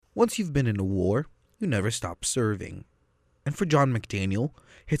Once you've been in a war, you never stop serving. And for John McDaniel,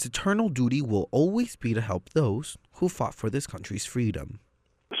 his eternal duty will always be to help those who fought for this country's freedom.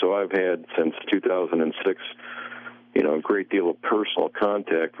 So I've had, since 2006, a great deal of personal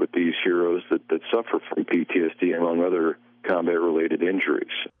contact with these heroes that suffer from PTSD, among other combat-related injuries.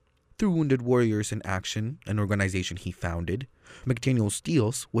 Through Wounded Warriors in Action, an organization he founded, McDaniel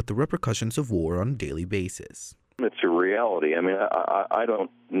deals with the repercussions of war on a daily basis. It's a reality. I mean, I don't,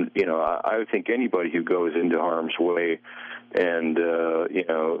 I think anybody who goes into harm's way and,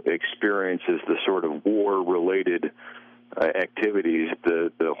 experiences the sort of war-related activities,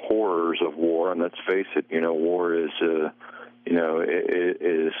 the horrors of war, and let's face it, war is,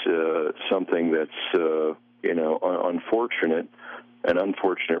 something that's, unfortunate, an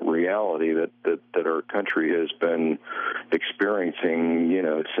unfortunate reality that our country has been experiencing,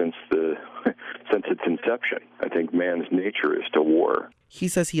 since its inception. I think man's nature is to war. He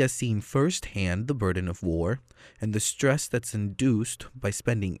says he has seen firsthand the burden of war and the stress that's induced by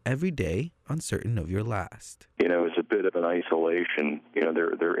spending every day uncertain of your last. It's a bit of an isolation.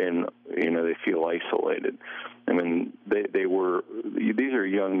 They're in, they feel isolated. I mean, these are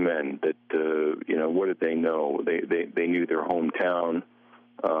young men that, what did they know? They knew their hometown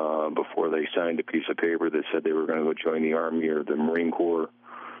before they signed a piece of paper that said they were going to go join the Army or the Marine Corps.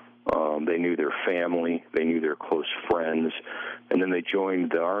 They knew their family, they knew their close friends, and then they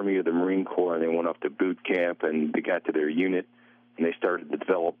joined the Army or the Marine Corps, and they went off to boot camp, and they got to their unit, and they started to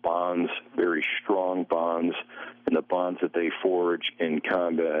develop bonds, very strong bonds, and the bonds that they forge in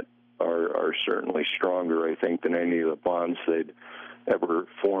combat are certainly stronger, I think, than any of the bonds they'd ever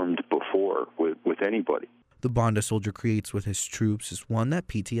formed before with anybody. The bond a soldier creates with his troops is one that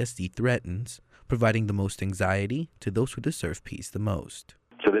PTSD threatens, providing the most anxiety to those who deserve peace the most.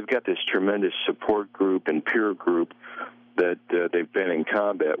 So they've got this tremendous support group and peer group that they've been in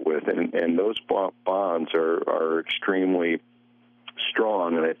combat with, and those bonds are extremely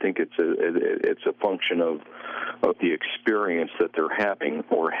strong, and I think it's a function of the experience that they're having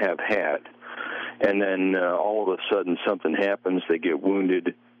or have had. And then all of a sudden something happens, they get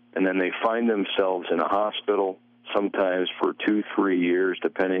wounded, and then they find themselves in a hospital, sometimes for 2-3 years,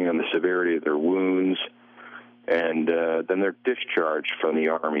 depending on the severity of their wounds. And then they're discharged from the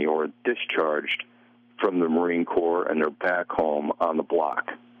Army or discharged from the Marine Corps, and they're back home on the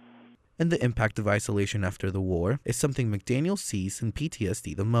block. And the impact of isolation after the war is something McDaniel sees in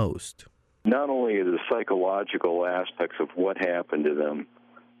PTSD the most. Not only the psychological aspects of what happened to them,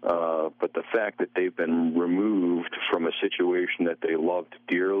 but the fact that they've been removed from a situation that they loved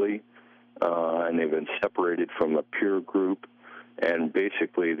dearly, and they've been separated from a peer group, and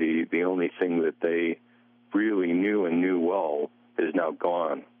basically the only thing that they really knew and knew well is now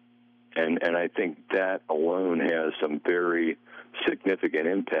gone. And I think that alone has some very significant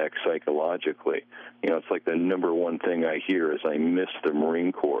impact psychologically. It's like the number one thing I hear is I miss the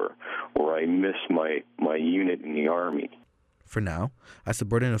Marine Corps, or I miss my unit in the Army. For now, as the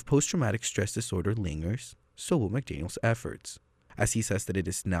burden of post-traumatic stress disorder lingers, so will McDaniel's efforts, as he says that it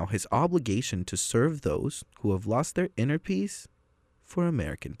is now his obligation to serve those who have lost their inner peace for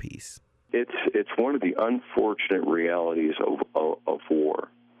American peace. It's one of the unfortunate realities of war.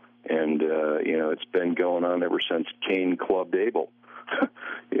 And, it's been going on ever since Cain clubbed Abel. I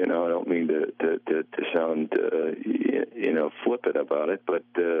don't mean to sound, flippant about it, but,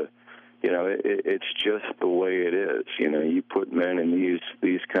 it's just the way it is. You put men in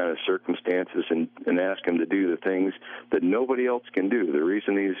these kind of circumstances and ask them to do the things that nobody else can do. The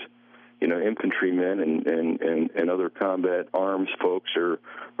reason these, infantrymen and other combat arms folks are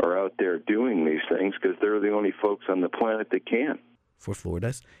out there doing these things because they're the only folks on the planet that can. For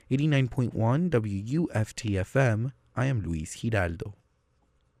Florida's 89.1 WUFT FM, I am Luis Giraldo.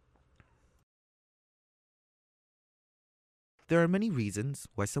 There are many reasons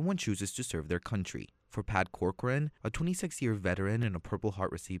why someone chooses to serve their country. For Pat Corcoran, a 26-year veteran and a Purple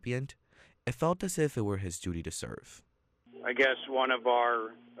Heart recipient, it felt as if it were his duty to serve. I guess one of our,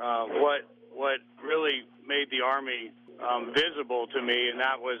 what really made the Army visible to me, and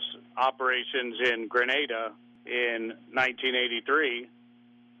that was operations in Grenada in 1983,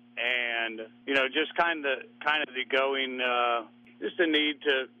 and just kind of the going, just the need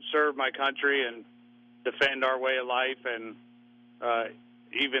to serve my country and defend our way of life, and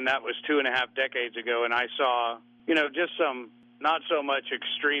even that was 2.5 decades ago, and I saw just some, not so much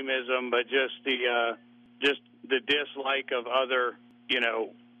extremism, but just the dislike of other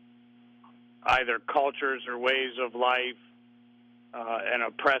either cultures or ways of life and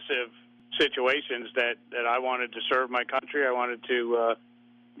oppressive situations that I wanted to serve my country. I wanted to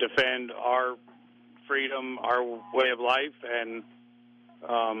defend our freedom, our way of life, and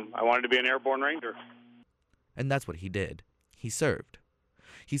I wanted to be an airborne ranger. And that's what he did. He served.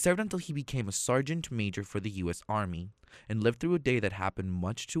 He served until he became a sergeant major for the U.S. Army and lived through a day that happened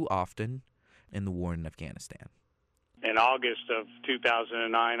much too often in the war in Afghanistan. In August of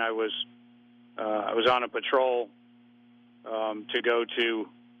 2009, I was on a patrol to go to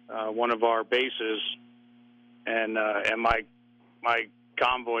one of our bases, and my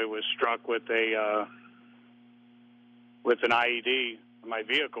convoy was struck with an IED. My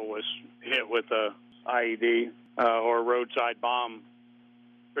vehicle was hit with a IED or a roadside bomb,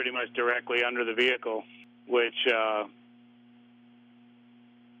 pretty much directly under the vehicle, which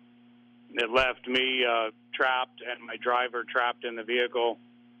it left me trapped and my driver trapped in the vehicle,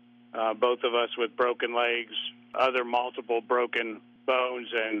 both of us with broken legs, other multiple broken bones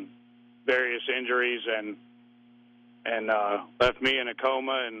and various injuries, and left me in a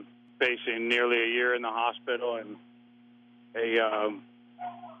coma and facing nearly a year in the hospital and a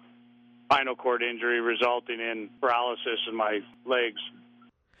spinal cord injury resulting in paralysis in my legs.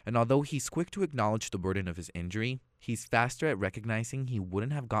 And although he's quick to acknowledge the burden of his injury, he's faster at recognizing he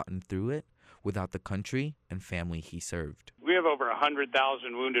wouldn't have gotten through it without the country and family he served. We have over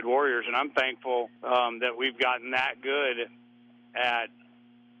 100,000 wounded warriors, and I'm thankful that we've gotten that good at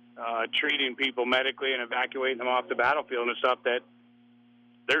treating people medically and evacuating them off the battlefield and stuff, that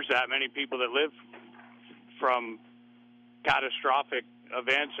there's that many people that live from catastrophic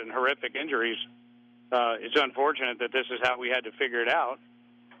events and horrific injuries. It's unfortunate that this is how we had to figure it out.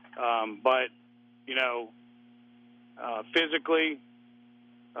 But, you know, physically,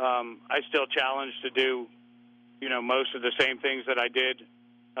 I still challenge to do, you know, most of the same things that I did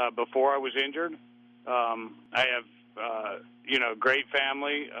before I was injured. I have, you know, great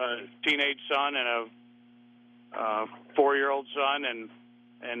family, a teenage son and a 4-year-old son,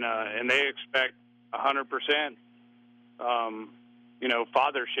 and they expect 100%, you know,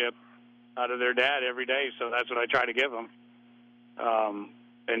 fathership out of their dad every day. So that's what I try to give them,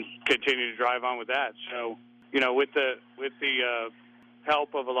 and continue to drive on with that. So, you know, with the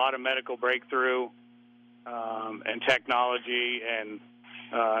help of a lot of medical breakthrough and technology and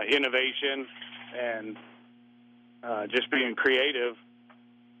innovation and just being creative,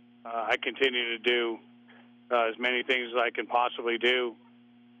 I continue to do as many things as I can possibly do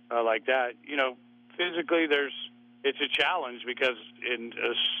like that. You know, physically it's a challenge because in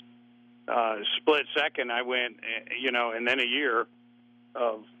a split second I went, you know, and then a year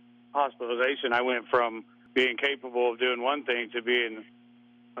of hospitalization, I went from being capable of doing one thing to being,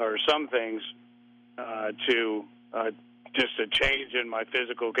 or some things, to just a change in my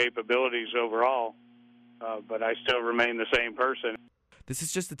physical capabilities overall. But I still remain the same person. This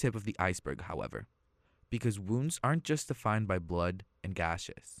is just the tip of the iceberg, however, because wounds aren't just defined by blood and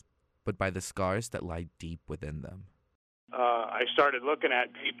gashes, but by the scars that lie deep within them. I started looking at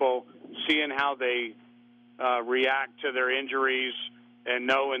people, seeing how they react to their injuries, and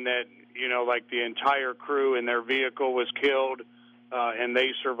knowing that, you know, like the entire crew in their vehicle was killed and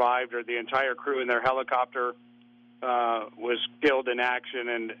they survived, or the entire crew in their helicopter was killed in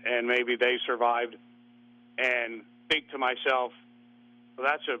action and maybe they survived, and think to myself, well,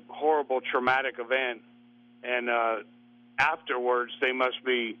 that's a horrible traumatic event, and afterwards they must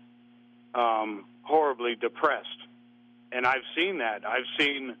be horribly depressed. And I've seen that. I've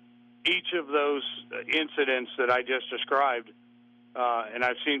seen each of those incidents that I just described, and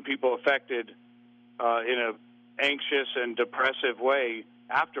I've seen people affected in an anxious and depressive way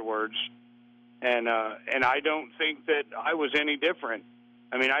afterwards. And I don't think that I was any different.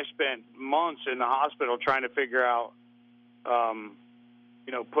 I mean, I spent months in the hospital trying to figure out,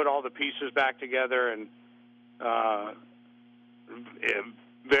 you know, put all the pieces back together, and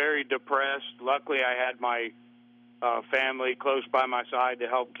very depressed. Luckily, I had my family close by my side to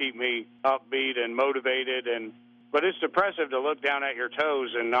help keep me upbeat and motivated. But it's depressive to look down at your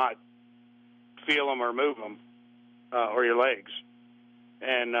toes and not feel them or move them, or your legs.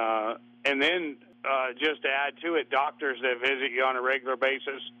 And then just to add to it, doctors that visit you on a regular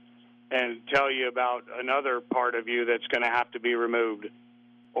basis and tell you about another part of you that's going to have to be removed,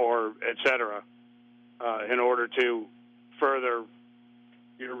 or et cetera, in order to further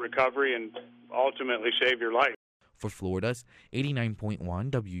your recovery and ultimately save your life. For Florida's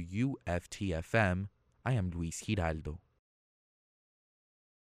 89.1 WUFT FM, I am Luis Giraldo.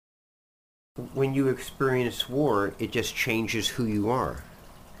 When you experience war, it just changes who you are.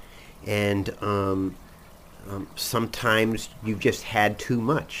 And sometimes you've just had too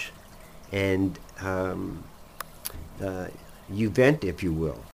much. And you vent, if you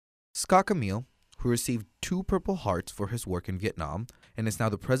will. Scott Camille, who received 2 Purple Hearts for his work in Vietnam and is now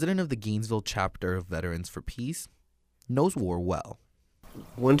the president of the Gainesville chapter of Veterans for Peace, knows war well.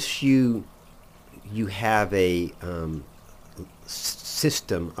 once you have a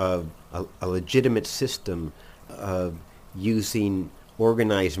system of a legitimate system of using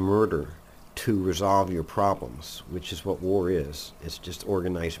organized murder to resolve your problems, which is what war is. It's just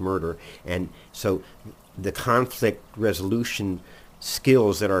organized murder. And so the conflict resolution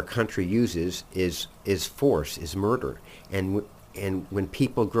skills that our country uses is force, is murder. And when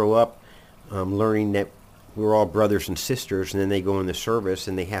people grow up learning that we're all brothers and sisters, and then they go in the service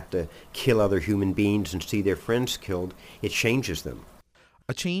and they have to kill other human beings and see their friends killed, it changes them.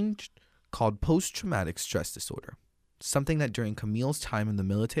 A change called post-traumatic stress disorder, something that during Camille's time in the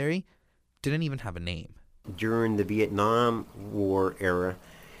military didn't even have a name. During the Vietnam War era,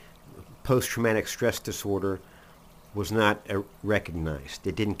 post-traumatic stress disorder was not recognized.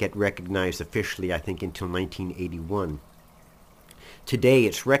 It didn't get recognized officially, I think, until 1981. Today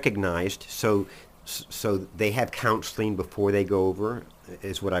it's recognized, so they have counseling before they go over,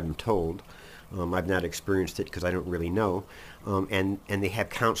 is what I've been told. I've not experienced it because I don't really know. And they have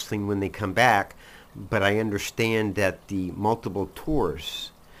counseling when they come back, but I understand that the multiple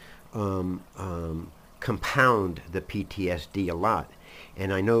tours compound the PTSD a lot.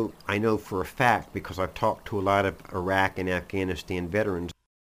 And I know for a fact, because I've talked to a lot of Iraq and Afghanistan veterans.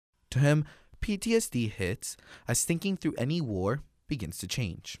 To him, PTSD hits as thinking through any war begins to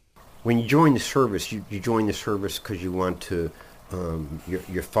change. When you join the service, you join the service because you want to,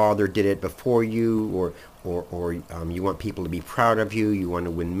 your father did it before you, or you want people to be proud of you, you want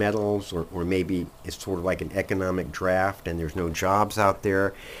to win medals, or maybe it's sort of like an economic draft and there's no jobs out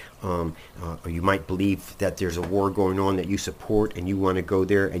there. Or you might believe that there's a war going on that you support and you want to go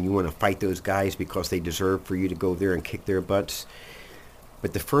there and you want to fight those guys because they deserve for you to go there and kick their butts.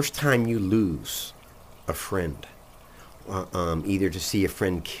 But the first time you lose a friend, either to see a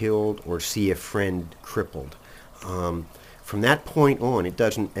friend killed or see a friend crippled, from that point on, it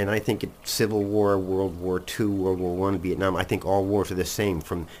doesn't, and I think Civil War, World War II, World War I, Vietnam, I think all wars are the same.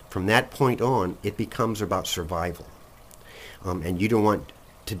 From that point on, it becomes about survival. And you don't want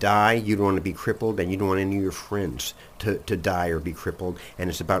to die, you don't want to be crippled, and you don't want any of your friends to die or be crippled. And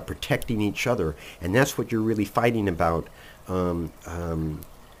it's about protecting each other. And that's what you're really fighting about when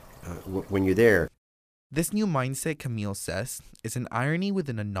you're there. This new mindset, Camille says, is an irony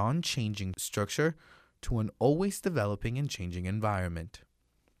within a non-changing structure to an always developing and changing environment.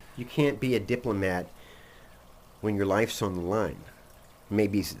 You can't be a diplomat when your life's on the line.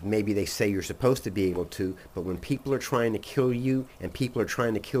 Maybe they say you're supposed to be able to, but when people are trying to kill you and people are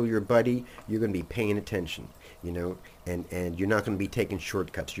trying to kill your buddy, you're going to be paying attention, you know, and you're not going to be taking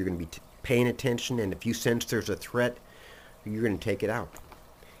shortcuts. You're going to be paying attention, and if you sense there's a threat, you're going to take it out,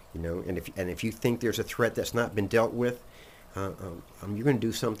 you know, and if you think there's a threat that's not been dealt with, you're going to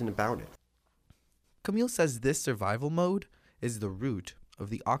do something about it. Camille says this survival mode is the root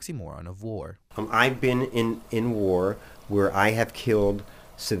of the oxymoron of war. I've been in war where I have killed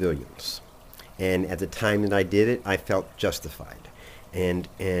civilians, and at the time that I did it, I felt justified. And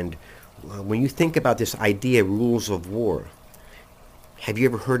when you think about this idea, rules of war, have you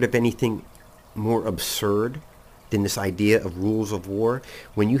ever heard of anything more absurd than this idea of rules of war?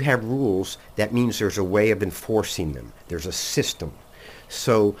 When you have rules, that means there's a way of enforcing them. There's a system.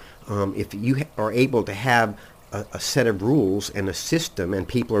 So if you are able to have a set of rules and a system, and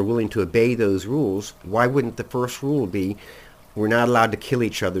people are willing to obey those rules, why wouldn't the first rule be we're not allowed to kill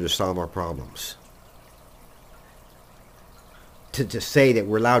each other to solve our problems? To say that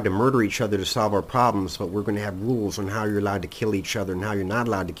we're allowed to murder each other to solve our problems, but we're going to have rules on how you're allowed to kill each other and how you're not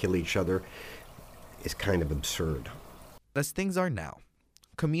allowed to kill each other is kind of absurd. As things are now,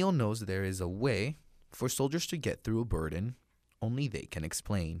 Camille knows there is a way for soldiers to get through a burden only they can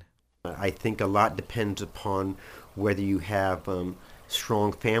explain. I think a lot depends upon whether you have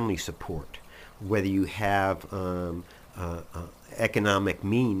strong family support, whether you have economic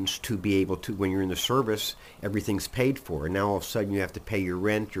means to be able to, when you're in the service, everything's paid for. And now all of a sudden you have to pay your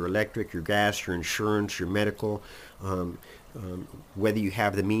rent, your electric, your gas, your insurance, your medical, whether you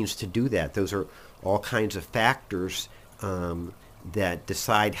have the means to do that. Those are all kinds of factors that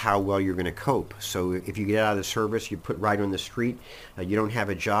decide how well you're going to cope. So if you get out of the service, you're put right on the street, you don't have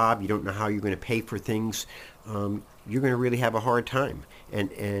a job, you don't know how you're going to pay for things, you're going to really have a hard time.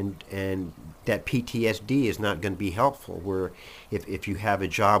 And that PTSD is not going to be helpful, where if you have a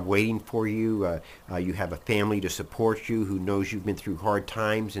job waiting for you, you have a family to support you who knows you've been through hard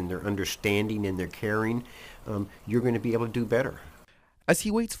times and they're understanding and they're caring, you're going to be able to do better. As he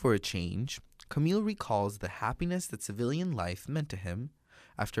waits for a change, Camille recalls the happiness that civilian life meant to him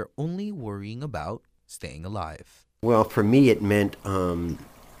after only worrying about staying alive. Well, for me it meant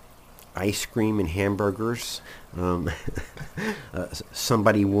ice cream and hamburgers,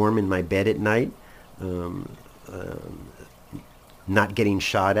 somebody warm in my bed at night, not getting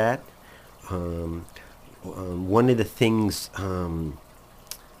shot at. One of the things,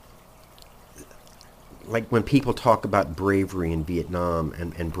 like when people talk about bravery in Vietnam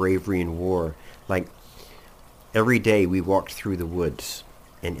and bravery in war, like every day we walked through the woods,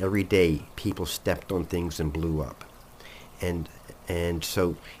 and every day people stepped on things and blew up. And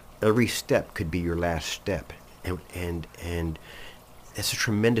so every step could be your last step. And it's a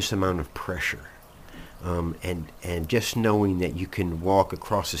tremendous amount of pressure. And just knowing that you can walk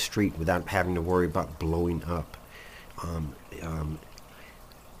across the street without having to worry about blowing up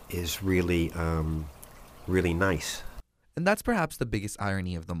is really, really nice. And that's perhaps the biggest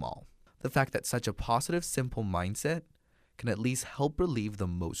irony of them all. The fact that such a positive, simple mindset can at least help relieve the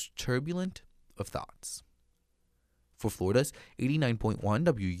most turbulent of thoughts. For Florida's 89.1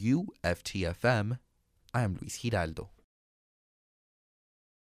 WUFT FM, I am Luis Giraldo.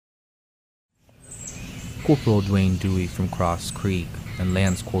 Corporal Dwayne Dewey from Cross Creek and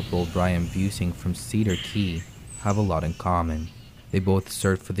Lance Corporal Brian Busing from Cedar Key have a lot in common. They both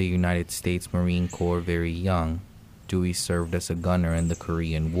served for the United States Marine Corps very young. Dewey served as a gunner in the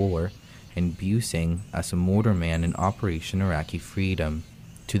Korean War, and Busing as a mortarman in Operation Iraqi Freedom.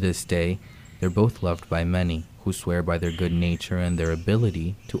 To this day, they're both loved by many, who swear by their good nature and their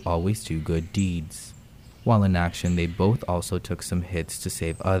ability to always do good deeds. While in action, they both also took some hits to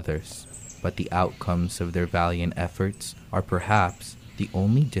save others, but the outcomes of their valiant efforts are perhaps the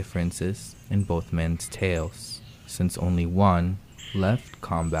only differences in both men's tales, since only one left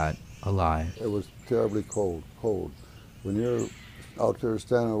combat alive. It was terribly cold. When you're out there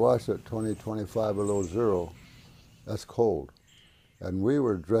standing watch at 20, 25 below zero, that's cold. And we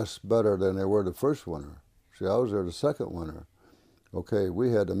were dressed better than they were the first winter. See, I was there the second winter. Okay,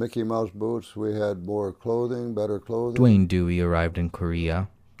 we had the Mickey Mouse boots, we had more clothing, better clothing. Dwayne Dewey arrived in Korea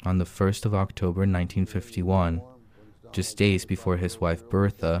on the 1st of October 1951, just days before his wife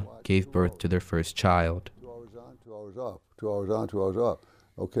Bertha gave birth to their first child. 2 hours on, 2 hours off, 2 hours on, 2 hours off.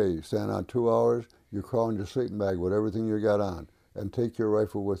 Okay, you stand on 2 hours, you crawl in your sleeping bag with everything you got on, and take your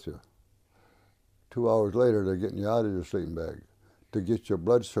rifle with you. 2 hours later, they're getting you out of your sleeping bag to get your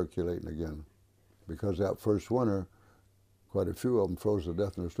blood circulating again, because that first winter, quite a few of them froze to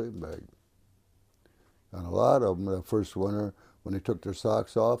death in their sleeping bag. And a lot of them, that first winter, when they took their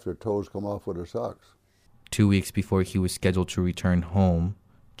socks off, their toes come off with their socks. 2 weeks before he was scheduled to return home,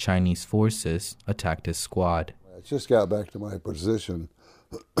 Chinese forces attacked his squad. I just got back to my position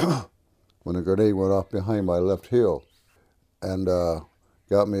when a grenade went off behind my left heel and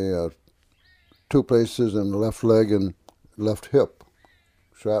got me 2 places in the left leg and left hip,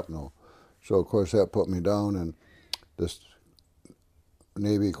 shrapnel. So, of course, that put me down, and this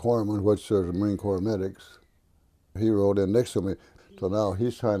Navy corpsman, which is the Marine Corps medics, he rode in next to me. So now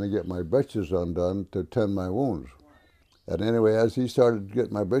he's trying to get my breeches undone to tend my wounds. And anyway, as he started to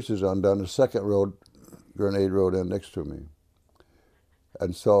get my breeches undone, the second grenade rode in next to me.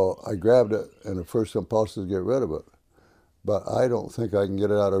 And so I grabbed it, and the first impulse is to get rid of it. But I don't think I can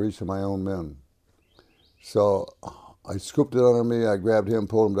get it out of reach of my own men. So I scooped it under me, I grabbed him,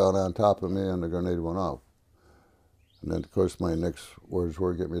 pulled him down on top of me, and the grenade went off. And then, of course, my next words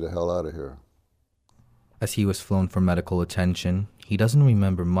were, "Get me the hell out of here." As he was flown for medical attention, he doesn't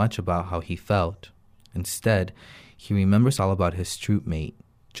remember much about how he felt. Instead, he remembers all about his troop mate,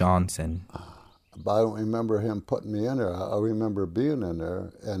 Johnson. But I don't remember him putting me in there. I remember being in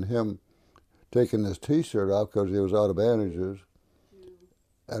there and him taking his T-shirt off because he was out of bandages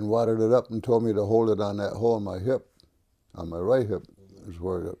and wadded it up and told me to hold it on that hole in my hip, on my right hip, is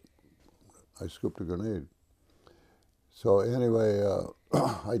where I scooped a grenade. So anyway,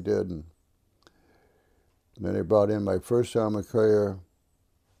 I did. And then they brought in my first armor carrier,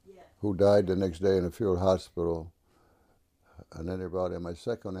 who died the next day in a field hospital. And then they brought in my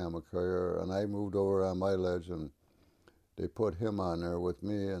second armor carrier, and I moved over on my ledge, and they put him on there with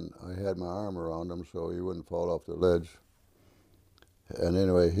me, and I had my arm around him so he wouldn't fall off the ledge. And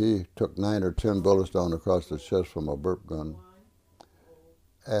anyway, he took 9 or 10 bullets down across the chest from a burp gun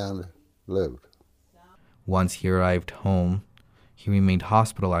and lived. Once he arrived home, he remained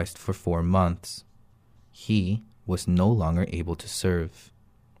hospitalized for 4 months. He was no longer able to serve.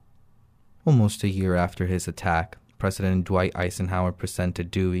 Almost a year after his attack, President Dwight Eisenhower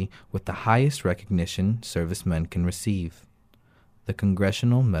presented Dewey with the highest recognition servicemen can receive, the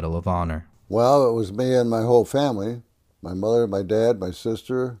Congressional Medal of Honor. Well, it was me and my whole family, my mother, my dad, my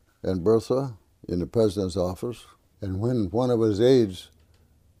sister, and Bertha in the president's office. And when one of his aides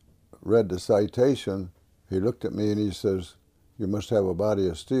read the citation, he looked at me and he says, "You must have a body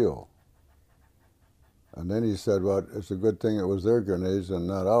of steel." And then he said, well, it's a good thing it was their grenades and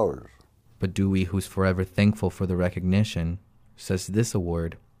not ours. But Dewey, who's forever thankful for the recognition, says this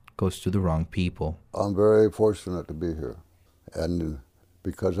award goes to the wrong people. I'm very fortunate to be here. And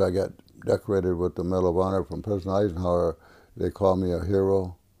because I got decorated with the Medal of Honor from President Eisenhower, they call me a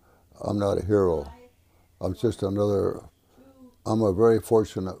hero. I'm not a hero. I'm just another, I'm a very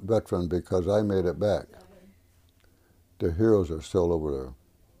fortunate veteran because I made it back. The heroes are still over there.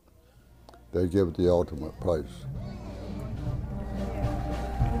 They give the ultimate price.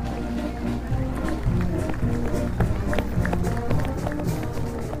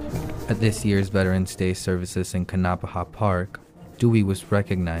 At this year's Veterans Day services in Kanapaha Park, Dewey was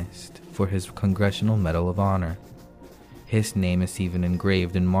recognized for his Congressional Medal of Honor. His name is even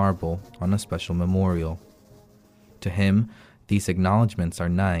engraved in marble on a special memorial. To him, these acknowledgments are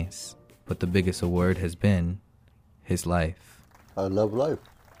nice, but the biggest award has been his life. I love life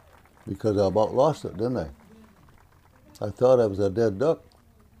because I about lost it, didn't I? I thought I was a dead duck.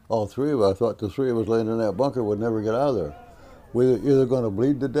 All three of us. I thought the three of us laying in that bunker would never get out of there. We were either going to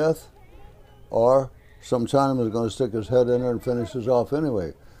bleed to death or some Chinaman is going to stick his head in there and finish us off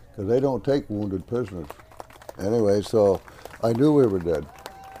anyway, because they don't take wounded prisoners. Anyway, so I knew we were dead.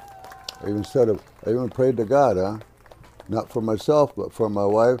 I even prayed to God, not for myself, but for my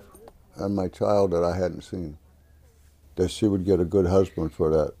wife and my child that I hadn't seen, that she would get a good husband for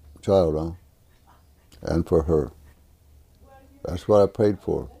that child, and for her. That's what I prayed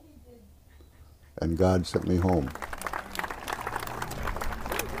for. And God sent me home.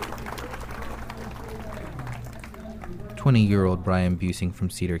 "20-year-old Brian Busing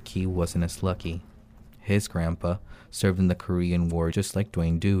from Cedar Key wasn't as lucky. His grandpa served in the Korean War just like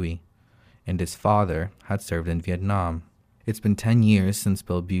Dwayne Dewey, and his father had served in Vietnam. It's been 10 years since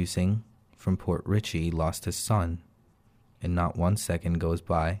Bill Busing from Port Richey lost his son, and not 1 second goes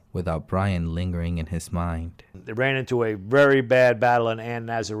by without Brian lingering in his mind. They ran into a very bad battle in An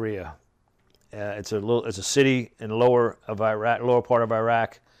Nazariya. It's a city in the lower part of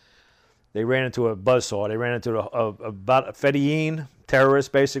Iraq. They ran into a buzzsaw. They ran into about a Fedayeen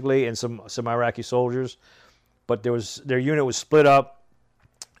terrorist, basically, and some Iraqi soldiers. But their unit was split up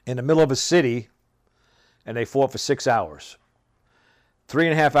in the middle of a city, and they fought for 6 hours.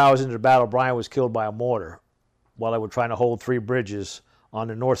 3.5 hours into the battle, Brian was killed by a mortar while they were trying to hold 3 bridges on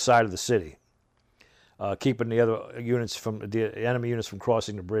the north side of the city, keeping the other units the enemy units from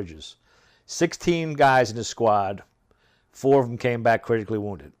crossing the bridges. 16 guys in the squad, 4 of them came back critically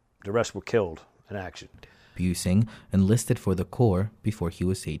wounded. The rest were killed in action. Busing enlisted for the Corps before he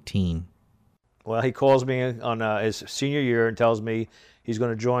was 18. Well, he calls me on his senior year and tells me he's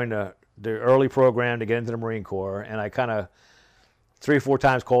going to join the early program to get into the Marine Corps. And I kind of 3 or 4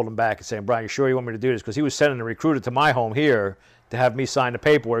 times called him back and saying, Brian, you sure you want me to do this? Because he was sending a recruiter to my home here to have me sign the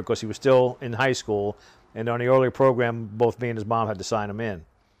paperwork because he was still in high school. And on the early program, both me and his mom had to sign him in.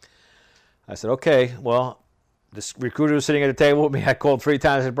 I said, okay, well, this recruiter was sitting at the table with me. I called 3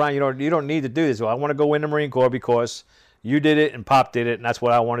 times and said, Brian, you don't need to do this. Well, I want to go in the Marine Corps because you did it and Pop did it, and that's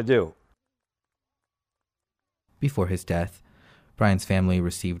what I want to do. Before his death, Brian's family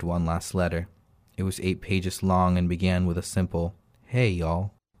received one last letter. It was 8 pages long and began with a simple, "Hey,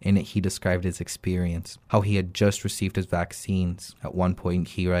 y'all." In it, he described his experience, how he had just received his vaccines. At one point,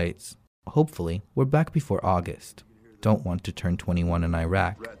 he writes, "Hopefully, we're back before August. Don't want to turn 21 in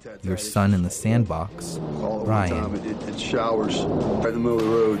Iraq. Your son in the sandbox, Brian." It showers right in the middle of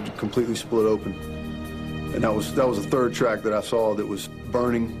the road, completely split open. And that was the 3rd track that I saw that was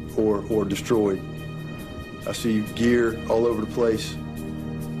burning or destroyed. I see gear all over the place.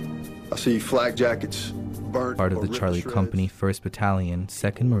 I see flak jackets burnt. Part of the Charlie Company 1st Battalion,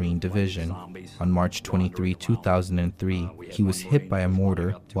 2nd Marine Division. On March 23, 2003, he was hit by a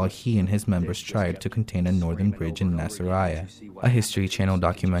mortar while he and his members tried to contain a northern bridge in Nasiriyah. A History Channel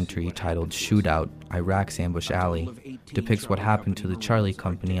documentary titled Shootout, Iraq's Ambush Alley, depicts what happened to the Charlie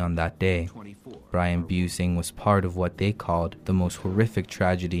Company on that day. Brian Busing was part of what they called the most horrific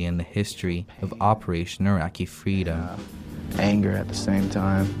tragedy in the history of Operation Iraqi Freedom. Anger at the same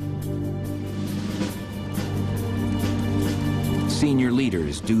time. Senior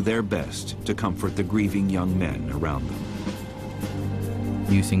leaders do their best to comfort the grieving young men around them.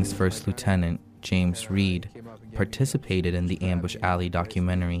 Busing's first lieutenant, James Reed, participated in the Ambush Alley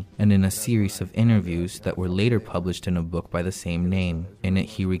documentary and in a series of interviews that were later published in a book by the same name. In it,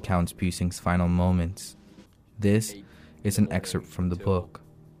 he recounts Busing's final moments. This is an excerpt from the book.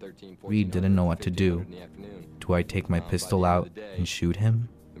 Reed didn't know what to do. Do I take my pistol out and shoot him?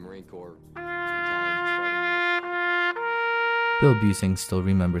 Bill Busing still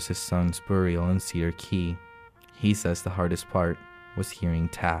remembers his son's burial in Cedar Key. He says the hardest part was hearing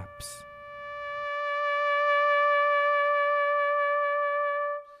taps.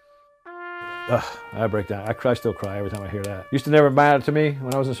 I break down. I still cry every time I hear that. Used to never matter to me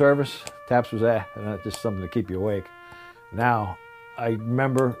when I was in service. TAPS was and that's just something to keep you awake. Now, I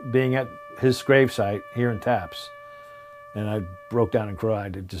remember being at his gravesite here in TAPS, and I broke down and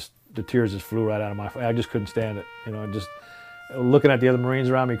cried. The tears just flew right out of my face. I just couldn't stand it. Just looking at the other Marines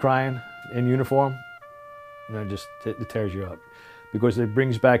around me crying in uniform, and it tears you up, because it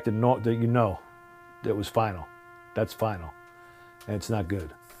brings back that that was final. That's final, and it's not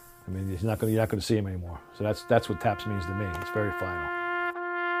good. I mean, you're not going to see him anymore. So that's what TAPS means to me. It's very final.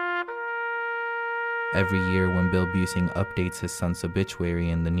 Every year when Bill Busing updates his son's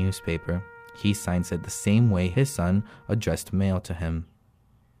obituary in the newspaper, he signs it the same way his son addressed mail to him.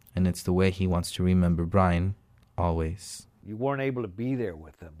 And it's the way he wants to remember Brian, always. You weren't able to be there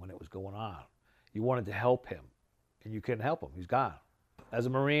with him when it was going on. You wanted to help him, and you couldn't help him. He's gone. As a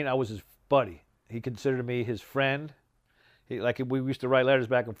Marine, I was his buddy. He considered me his friend. We used to write letters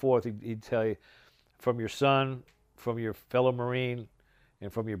back and forth. He'd tell you, from your son, from your fellow Marine,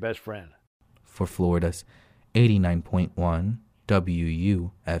 and from your best friend. For Florida's 89.1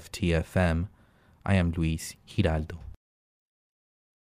 WUFT FM, I am Luis Giraldo.